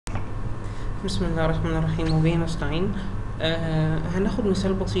بسم الله الرحمن الرحيم وبه نستعين. هناخد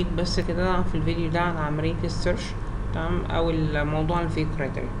مثال بسيط بس كده في الفيديو ده عن عملية السيرش. تمام، او الموضوع الفيك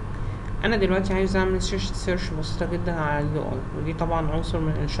كرايتيريا. انا دلوقتي عايز اعمل سيرش بسيطة جدا على اليو اي، ودي طبعا عنصر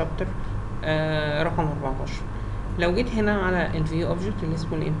من الشابتر رقم 14. لو جيت هنا على الفيو اوبجكت اللي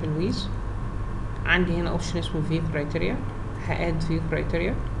اسمه الامبلويز، عندي هنا اوبشن اسمه فيو كرايتيريا. هاد فيو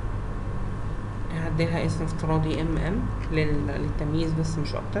كرايتيريا، هديلها اسم افتراضي للتمييز بس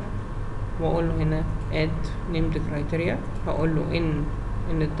مش اكتر، واقول له هنا add named criteria. هقول له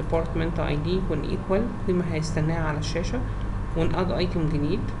ان الديبارتمنت اي دي يكون equal قيمة هيستناها على الشاشة، وان add item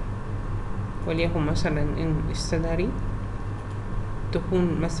جديد وليكن مثلا ان السالري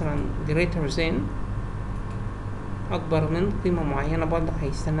تكون مثلا greater than، اكبر من قيمة معينة برضه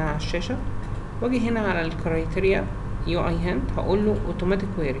هيستناها على الشاشة. واجي هنا على الكرايتيريا يو اي هاند هقول له اوتوماتيك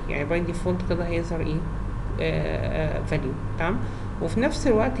كويري، يعني باي ديفولت كده هيظهر ايه فاليو. تمام، وفي نفس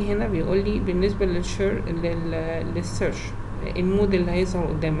الوقت هنا بيقول لي بالنسبه للسيرش المود اللي هيظهر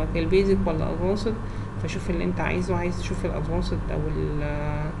قدامك البيزك ولا ادفانسد. فشوف اللي انت عايزه، عايز تشوف الادفانسد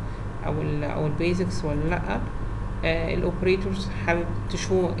او البيزكس ولا لا. الاوبريتورز حابب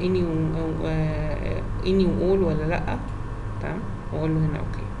تشو اني واول ولا لا. تمام، واقول له هنا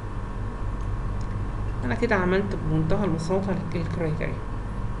اوكي. انا كده عملت بمنتهى البساطه الكرايتيريا.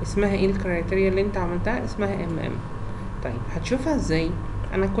 اسمها ايه الكرايتيريا اللي انت عملتها؟ اسمها ام. طيب هتشوفها ازاي؟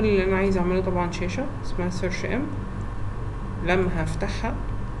 انا كل اللي انا عايز اعمله طبعا شاشه اسمها سيرش ام. لما هفتحها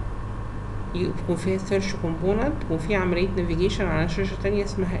يكون فيها سيرش كومبوننت وفي عمليه نافيجيشن على شاشه تانية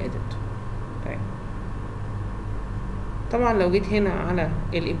اسمها edit. طيب طبعا لو جيت هنا على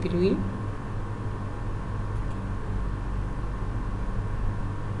الامبلوي،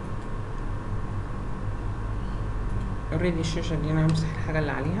 اوريدي الشاشه دي انا همسح الحاجه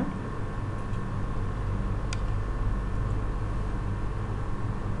اللي عليها.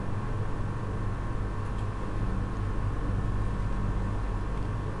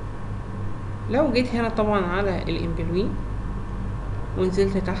 لو جيت هنا طبعا على الامبلوي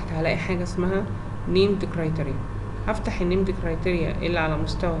ونزلت تحت هلاقي حاجه اسمها named criteria. هفتح النيمد كرايتيريا اللي على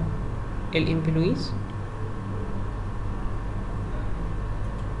مستوى الامبلويز،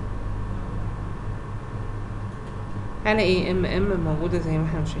 هلاقي ام موجوده زي ما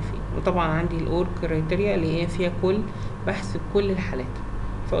احنا شايفين، وطبعا عندي الاور كرايتيريا اللي هي فيها كل بحث كل الحالات.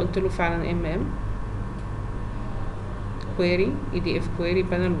 فقلت له فعلا ام كويري اي دي اف كويري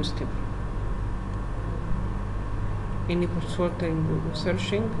بانل وستيب اني سورتنج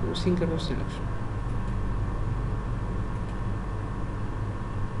وسيرشنج وسنجل وسيلكشن.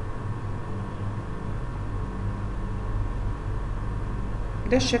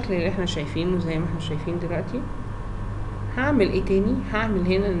 ده الشكل اللي احنا شايفينه زي ما احنا شايفين دلوقتي. هعمل ايه تاني؟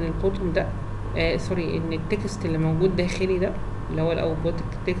 هعمل هنا ان البوتوم ده ان التكست اللي موجود داخلي ده اللي هو الاوتبوت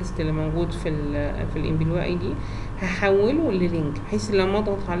التكست اللي موجود في الامبلوي اي دي هحوله للينك بحيث لما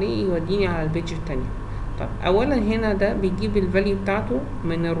اضغط عليه يوديني على البيج التانية. طب اولا هنا ده بيجيب الفاليو بتاعته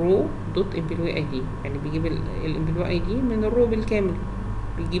من الرو دوت امبلوي اي دي، يعني بيجيب الامبلوي اي دي من الرو بالكامل،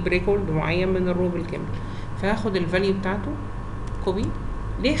 بيجيب ريكورد معين من الرو بالكامل. فهاخد الفاليو بتاعته كوبي.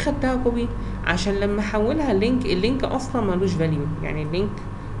 ليه خدتها كوبي؟ عشان لما احولها اللينك اصلا ملوش فاليو، يعني اللينك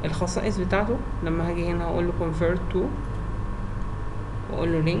الخصائص بتاعته لما هاجي هنا هقول له convert to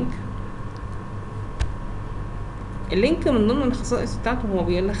واقول له لينك. اللينك من ضمن الخصائص بتاعته هو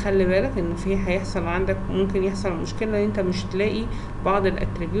بيقول لك خلي بالك ان في هيحصل عندك ممكن يحصل مشكله ان انت مش تلاقي بعض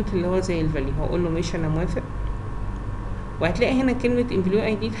الاتريبيوت اللي هو زي الفاليو. هقول له ماشي انا موافق، وهتلاقي هنا كلمة امبلوي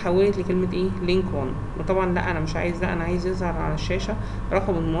اي دي اتحولت لكلمة ايه؟ لينك 1. وطبعا لا انا مش عايز ده، انا عايز يظهر على الشاشة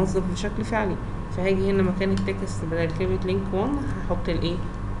رقم الموظف بشكل فعلي. فهاجي هنا مكان التكست بدل كلمة لينك 1 هحط الايه؟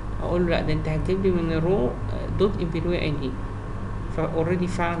 اقول له لا ده انت هتجيب لي من الرو دوت امبلوي اي دي. فاوريدي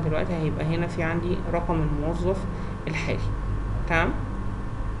فعلا دلوقتي هيبقى هنا في عندي رقم الموظف الحالي. تمام.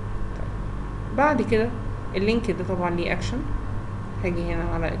 طيب بعد كده اللينك ده طبعا ليه اكشن. هاجي هنا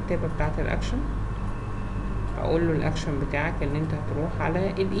على التابة بتاعت الاكشن اقول له الاكشن بتاعك ان انت هتروح على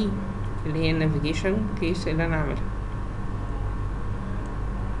الاي اللي هي النافيجيشن كيس اللي انا عاملها،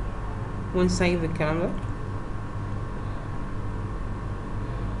 ونسيف الكلام ده.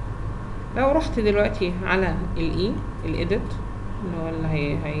 لو رحت دلوقتي على الاي الاديت اللي هو اللي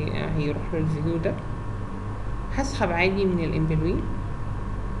هيروح للفيديو ده، هسحب عادي من الامبلوي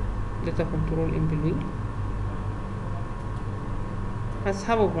داتا كنترول امبلوي،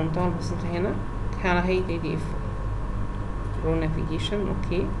 هسحبه بمنتهى البساطة هنا على هيئة اي دي اف رو نافيجيشن.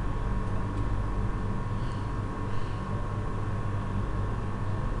 اوكي،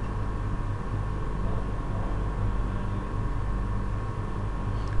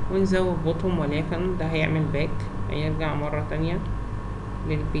 ونزود بوتوم وليكن ده هيعمل باك، هيرجع مرة تانية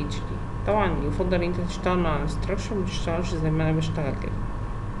للبيج دي. طبعا يفضل انت تشتغل مع الانستراكشن، متشتغلش زي ما انا بشتغل كده.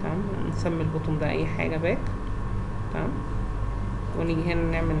 تمام، نسمي البوتوم ده اي حاجة باك. تمام، ونيجي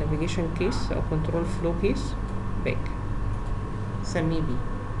هنا نعمل نافيجيشن كيس او كنترول فلو كيس باك، نسميه بي.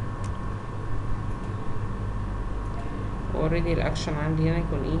 اوريدي الاكشن عندي هنا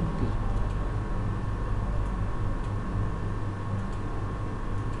يكون ايه؟ بي.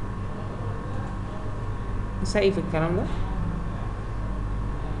 نسيف الكلام ده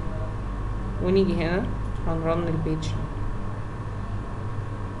ونيجي هنا هنرن البيج.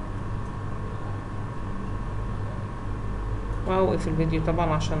 وهوقف الفيديو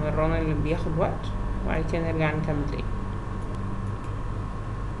طبعا عشان الرن اللي بياخد وقت، وبعد كده نرجع نكمل تاني.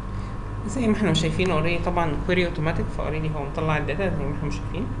 زي ما احنا شايفين اوريدي طبعا كويري اوتوماتيك، فاوريدي هو مطلع الداتا زي ما احنا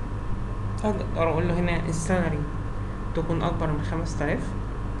شايفين. اقدر اقول له هنا السالري تكون اكبر من 5000،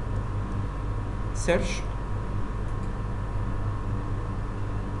 سيرش.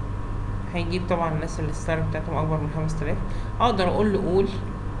 هيجيب طبعا الناس اللي السالري بتاعتهم اكبر من 5000. اقدر اقول له قول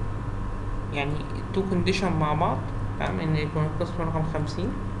يعني تو كونديشن مع بعض. تمام، ان يكون القسم رقم 50،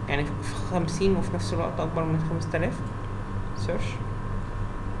 يعني في 50 وفي نفس الوقت اكبر من 5000، سيرش.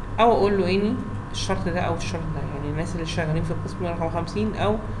 او اقول له اني الشرط ده او الشرط ده، يعني الناس اللي شغالين في القسم رقم 50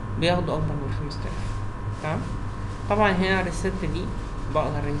 او بياخدوا اكبر من 5000. تمام، طبعا هنا ريست دي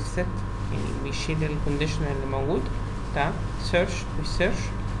بقدر ريست، يعني بيشيل الكونديشن اللي موجود. تمام، سيرش ريسيرش.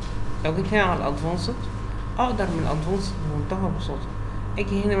 لو جيت هنا على الادفانسد، اقدر من الادفانسد بمنتهى البساطه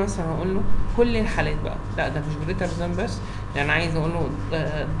اجي هنا مثلا اقول له كل الحالات بقى، لا ده مش جريتر ذان بس، ده انا عايز اقول له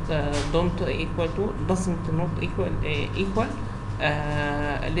don't equal to doesn't not equal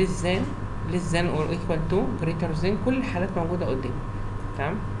less than or equal to greater than، كل الحالات موجوده قدامي.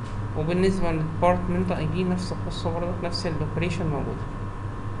 تمام، وبالنسبه للديبارتمنت اي دي نفس القصه برضه، نفس الاوبريشن موجوده.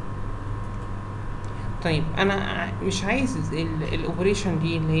 طيب انا مش عايز الاوبريشن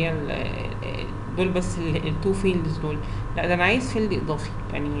دي اللي هي دول بس التو فيلدز دول، لا ده انا عايز فيلد اضافي،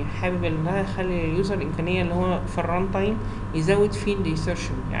 يعني حابب ان انا اخلي اليوزر امكانيه اللي هو في الران تايم يزود فيلد يسيرش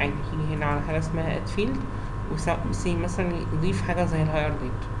عادي. يجي هنا على حاجه اسمها اد فيلد، وسي مثلا يضيف حاجه زي الهاير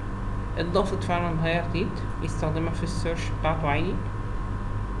ديت. اضافت فعلا الهاير ديت، يستخدمها في السيرش بتاعته عادي.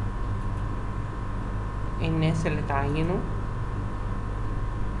 الناس اللي تعينوا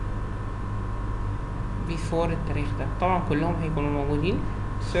بيفور التاريخ ده طبعا كلهم هيكونوا موجودين،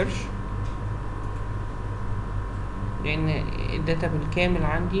 سيرش، لان الداتا بالكامل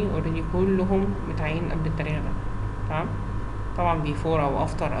عندي اوريدي كلهم متعينين قبل التاريخ ده. تمام، طبعا بيفور او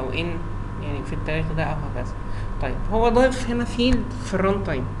افتر او ان، يعني في التاريخ ده او هكذا. طيب هو ضايف هنا فيلد في الران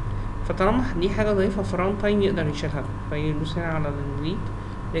تايم، فطالما دي حاجه ضايفها في الران تايم يقدر يشيلها، فيدوس هنا على الديليت،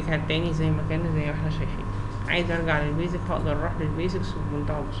 رجع تاني زي ما كان زي ما احنا شايفين. عايز ارجع للبيزك هقدر اروح للبيزكس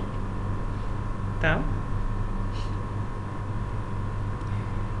بمنتهى البساطه. تمام،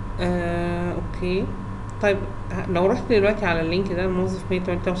 اوكي. طيب لو رحت دلوقتي على اللينك ده الموظف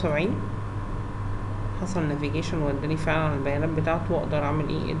 173 حصل نافيجيشن واداني فعلا البيانات بتاعته، واقدر اعمل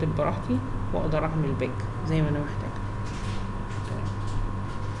ايه اديت براحتي، واقدر اعمل باك زي ما انا محتاج.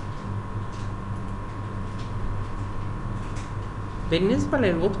 بالنسبه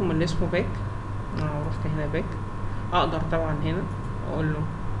للبوتوم اللي اسمه باك، انا رحت هنا باك، اقدر طبعا هنا اقول له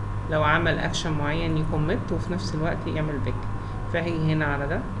لو عمل اكشن معين يكوميت وفي نفس الوقت يعمل باك. فهيجي هنا على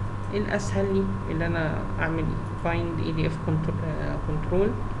ده الاسهل لي اللي انا اعمل find edf control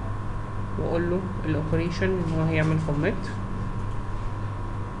واقول له الاوبريشن ان هو هيعمل كوميت،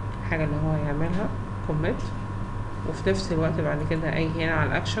 الحاجه اللي هو هيعملها كوميت، وفي نفس الوقت بعد كده اجي هنا على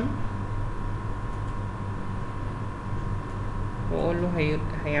الاكشن واقول له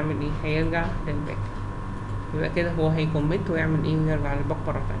هيعمل ايه، هيرجع للباك. يبقى كده هو هيكوميت ويعمل ايه ويرجع للباك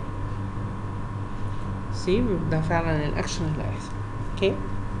مره تانية. سيب، ده فعلا الاكشن اللي هيحصل. اوكي،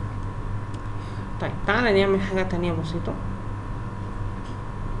 طيب تعالى نعمل حاجه تانية بسيطه.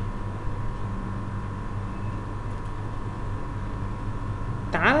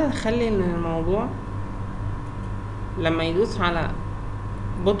 تعالى نخلي ان الموضوع لما يدوس على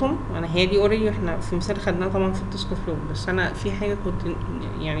بوتوم، انا هي دي اوريدي احنا في مثال خدناها طبعا في التاسك فلو، بس انا في حاجه كنت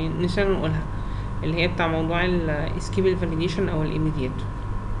يعني نسينا نقولها، اللي هي بتاع موضوع الاسكيبل فاليديشن او الايميديت.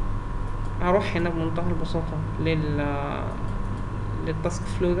 هروح هنا بمنتهى البساطه للتاسك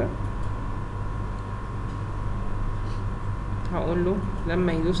فلو ده، هقول له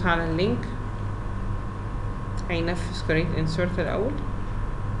لما يدوس على اللينك هينفذ create insert الاول،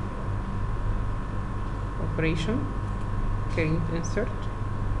 operation create insert،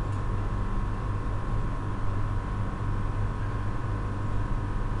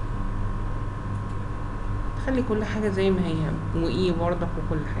 خلي كل حاجة زي ما هي، وايه برضك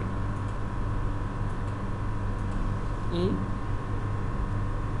وكل حاجة ايه،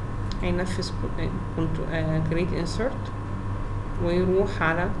 هينفذ create insert ويروح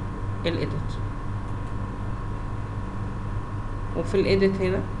على الإيديت. وفي الإيديت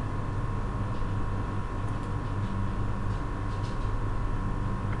هنا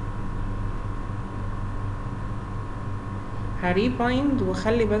هريبايند،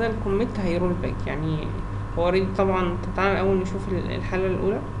 وخلي بدل كوميت هيرول باك. يعني هو اوريدي طبعا. تعالى الأول نشوف الحالة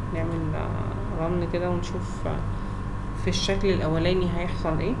الأولى، نعمل رن كده ونشوف في الشكل الأولاني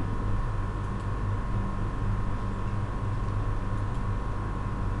هيحصل ايه.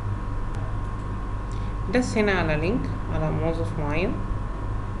 دس هنا على لينك على موظف معين،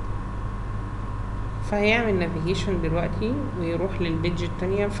 فهيعمل نافيجيشن دلوقتي ويروح للبيج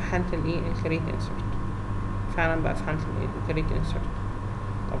التانية في حالة الايه الكريت انسرت. فعلا بقى في حالة الكريت انسرت.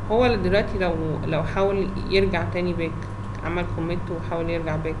 طب هو دلوقتي لو حاول يرجع تاني باك، عمل كوميت وحاول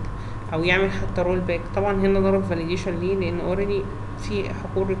يرجع باك او يعمل حتى رول باك، طبعا هنا ضرب فاليديشن ليه؟ لان اوريدي في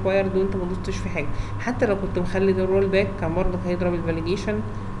حقول ريكوايرد وانت ما ضفتش في حاجه. حتى لو كنت مخلي ده رول باك كان برضه هيضرب الفاليديشن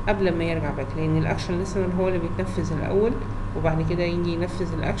قبل ما يرجع باك، لان الاكشن ليسنر هو اللي بيتنفذ الاول وبعد كده يجي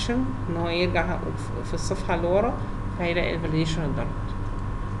ينفذ الاكشن ان هو يرجع في الصفحه اللي ورا، فهيلاقي الفاليديشن اتضربت.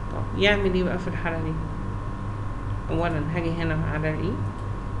 طب يعمل ايه بقى في الحاله دي؟ اولا هاجي هنا على الاي،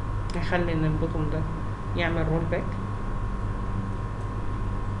 هخلي ان البوتوم ده يعمل رول باك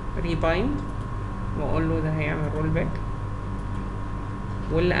ريبايند، واقول له ده هيعمل رول باك.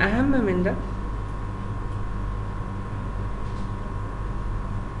 واللي اهم من ده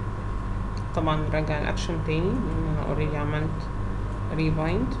طبعا نرجع الاكشن تاني، لان انا اوريدي عملت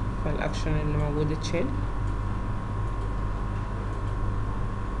ريبايند، فالاكشن اللي موجود اتشال.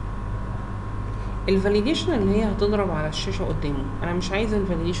 الفاليديشن اللي هي هتضرب على الشاشه قدامه، انا مش عايزه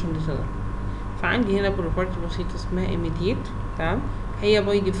الفاليديشن دي تضرب، فعندي هنا بروبرتي بسيطه اسمها immediate. تمام، هي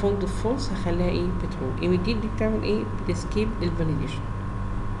باي ديفولت فولس، هخليها ايه بترو. immediate دي بتعمل ايه؟ بتسكيب الفاليديشن.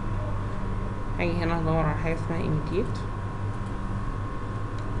 هاجي هنا هدور على حاجه اسمها immediate،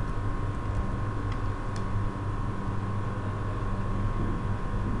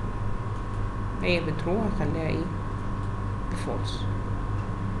 هي بترو، هخليها ايه بفولس.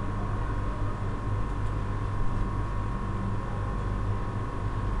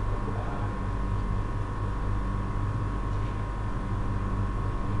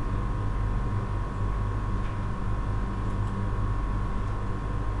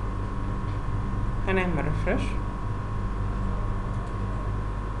 هنعمل ريفرش.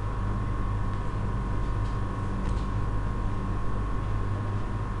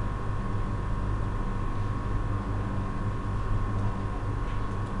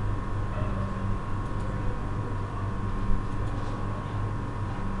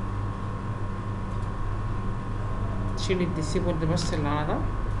 شيل الديسيبل بس اللي على ده.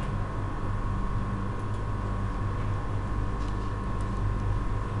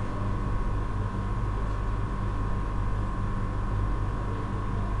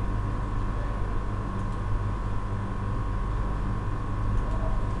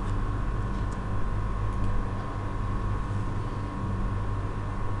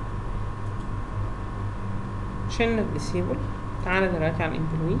 شلنا الديسيبل. تعالى دلوقتي على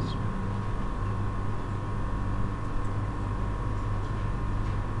الامبلويز،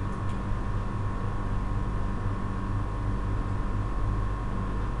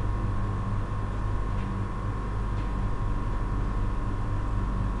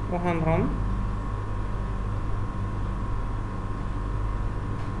 وهنرن.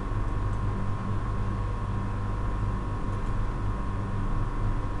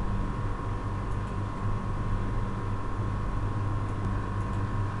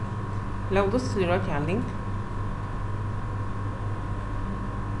 لو دوست دلوقتي على اللينك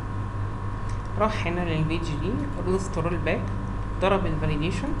راح هنا للبيج دي، دوست رول باك، ضرب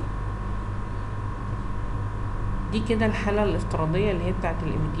الفاليديشن. دي كده الحالة الافتراضية اللي هي بتاعت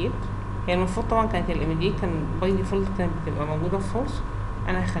الإيميديت. هي المفروض طبعا كانت الإيميديت كان باي ديفولت كانت بتبقى موجودة في فولس،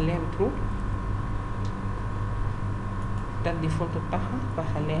 أنا هخليها بترو. ده الديفولت بتاعها،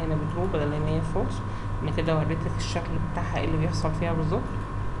 فهخليها هنا بترو بدل ان هي فولس. أنا كده وريتلك الشكل بتاعها ايه اللي بيحصل فيها بالظبط.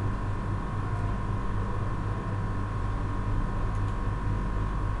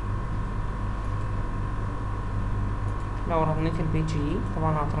 لو رنيت البيج دي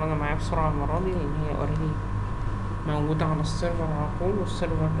طبعا هترن معايا بسرعة المرة دي، لأن هي اوريدي موجودة على السيرفر على طول،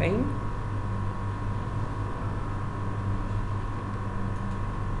 والسيرفر قايم.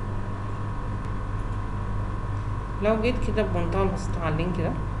 لو جيت كده بمنتهى البساطة على اللينك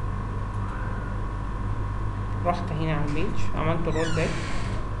ده، رحت هنا على البيج، عملت رول باك،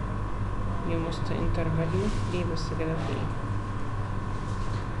 you must enter value دي بس كده في ايه.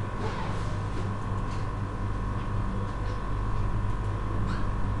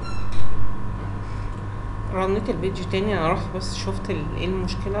 رنيت البيج تاني، انا رحت بس شفت ايه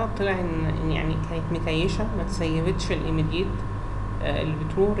المشكله، طلع ان يعني كانت مكيشه ما تسيفتش الايميديت اللي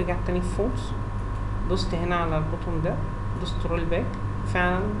بترو، رجعت تاني في فولس. دوست هنا على البوتون ده، دوست رول باك،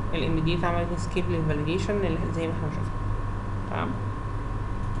 فعلا الايميديت عملت اسكيب للفاليديشن زي ما احنا شفنا. تمام،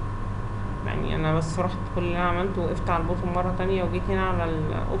 يعني انا بس رحت كل اللي انا عملته وقفت على البوتون مره تانية وجيت هنا على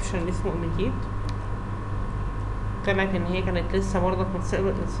الاوبشن اللي اسمه ايميديت، طلعت ان هي كانت لسه برضك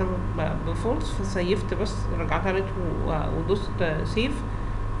متسابق بفولس، فسيفت بس رجعتها لت ودوست سيف،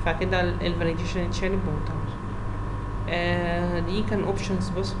 فكده الفاليديشن اتشالت بمنتهى. دي كان اوبشنز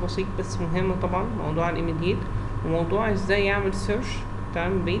بس بسيط بس مهم طبعا، موضوع الايميديت وموضوع ازاي يعمل سيرش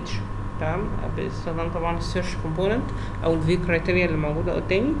تمام بيج تمام باستخدام طبعا السيرش كومبوننت او الفيو كرايتيريا اللي موجوده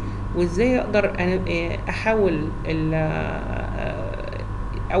قدامي، وازاي اقدر احول ال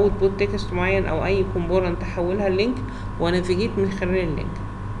اوتبوت تكست معين او اي كومبوننت احولها للينك وانافيجيت من خلال اللينك.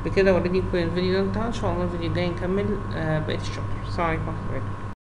 بكده اوريدي يكون الفيديو ده انتهى. ان شاء الله الفيديو الجاي نكمل بقيه الشابتر. السلام عليكم ورحمه الله.